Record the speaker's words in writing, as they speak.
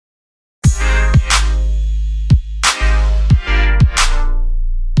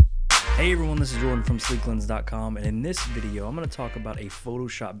Hey everyone, this is Jordan from Sleeklens.com, and in this video I'm going to talk about a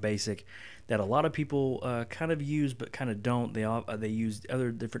Photoshop basic that a lot of people kind of use but kind of don't. They use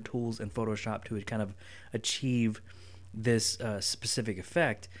other different tools in Photoshop to kind of achieve this specific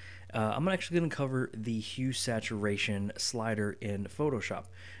effect. I'm actually going to cover the hue saturation slider in Photoshop.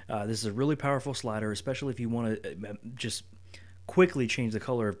 This is a really powerful slider, especially if you want to just quickly change the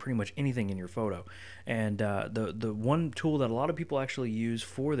color of pretty much anything in your photo. And the one tool that a lot of people actually use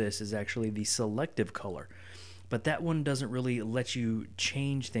for this is actually the selective color, but that one doesn't really let you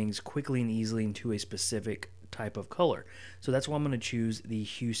change things quickly and easily into a specific type of color. So that's why I'm going to choose the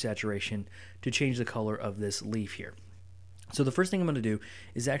hue saturation to change the color of this leaf here. So the first thing I'm going to do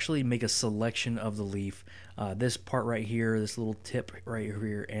is actually make a selection of the leaf. This part right here, this little tip right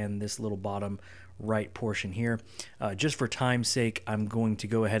here, and this little bottom right portion here. Just for time's sake, I'm going to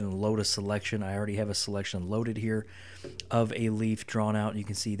go ahead and load a selection. I already have a selection loaded here of a leaf drawn out. You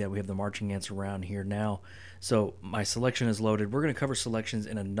can see that we have the marching ants around here now. So my selection is loaded. We're going to cover selections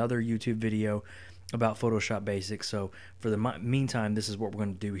in another YouTube video about Photoshop Basics. So for the meantime, this is what we're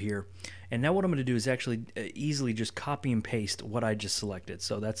going to do here. And now what I'm going to do is actually easily just copy and paste what I just selected.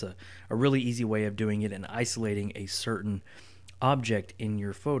 So that's a really easy way of doing it and isolating a certain object in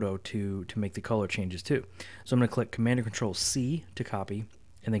your photo to make the color changes too. So I'm going to click Command and Control C to copy,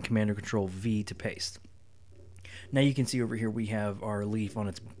 and then Command and Control V to paste. Now you can see over here we have our leaf on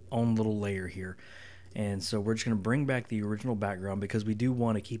its own little layer here. And so we're just going to bring back the original background because we do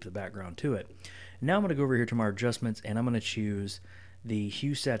want to keep the background to it. Now I'm going to go over here to my adjustments, and I'm going to choose the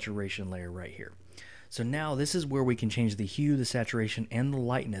hue saturation layer right here. So now this is where we can change the hue, the saturation, and the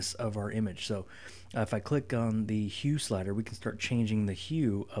lightness of our image. So if I click on the hue slider, we can start changing the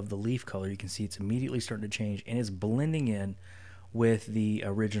hue of the leaf color. You can see it's immediately starting to change, and it's blending in with the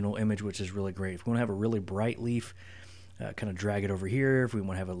original image, which is really great. If we want to have a really bright leaf, kind of drag it over here. If we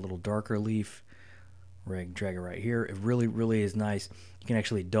want to have a little darker leaf, drag it right here. It really is nice. You can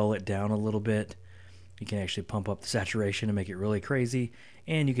actually dull it down a little bit. You can actually pump up the saturation and make it really crazy,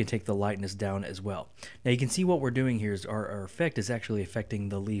 and you can take the lightness down as well. Now you can see what we're doing here is our effect is actually affecting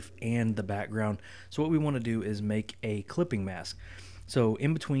the leaf and the background. So what we want to do is make a clipping mask. So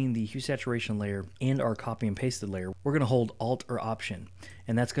in between the hue saturation layer and our copy and pasted layer, we're going to hold Alt or Option,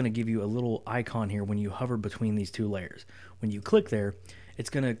 and that's going to give you a little icon here when you hover between these two layers. When you click there, it's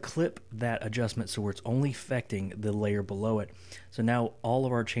going to clip that adjustment so where it's only affecting the layer below it. So now all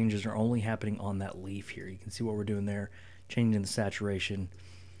of our changes are only happening on that leaf here. You can see what we're doing there, changing the saturation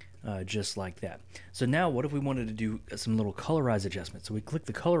just like that. So now what if we wanted to do some little colorize adjustments? So we click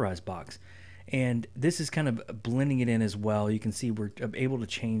the colorize box, and this is kind of blending it in as well. You can see we're able to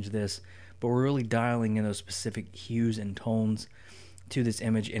change this, but we're really dialing in those specific hues and tones to this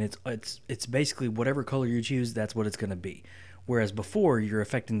image, and it's basically whatever color you choose, that's what it's going to be. Whereas before, you're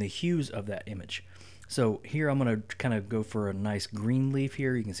affecting the hues of that image. So here I'm going to kind of go for a nice green leaf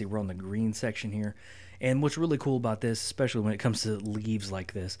here. You can see we're on the green section here. And what's really cool about this, especially when it comes to leaves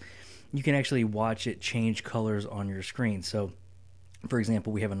like this, you can actually watch it change colors on your screen. So for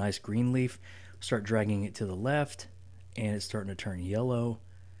example, we have a nice green leaf. Start dragging it to the left, and it's starting to turn yellow,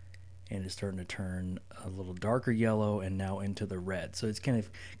 and it's starting to turn a little darker yellow, and now into the red. So it's kind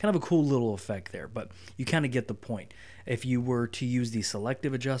of a cool little effect there, but you kind of get the point. If you were to use the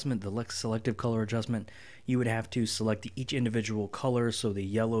selective adjustment, the selective color adjustment, you would have to select each individual color, so the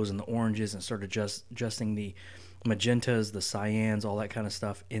yellows and the oranges, and start adjusting the magentas, the cyans, all that kind of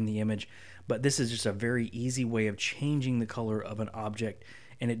stuff in the image. But this is just a very easy way of changing the color of an object,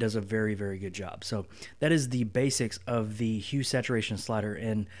 and it does a very good job. So that is the basics of the hue saturation slider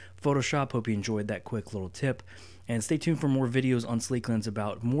in Photoshop. Hope you enjoyed that quick little tip, and stay tuned for more videos on Sleeklens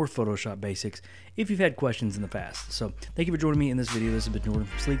about more Photoshop basics if you've had questions in the past. So thank you for joining me in this video. This has been Jordan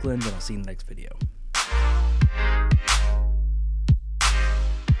from Sleeklens, and I'll see you in the next video.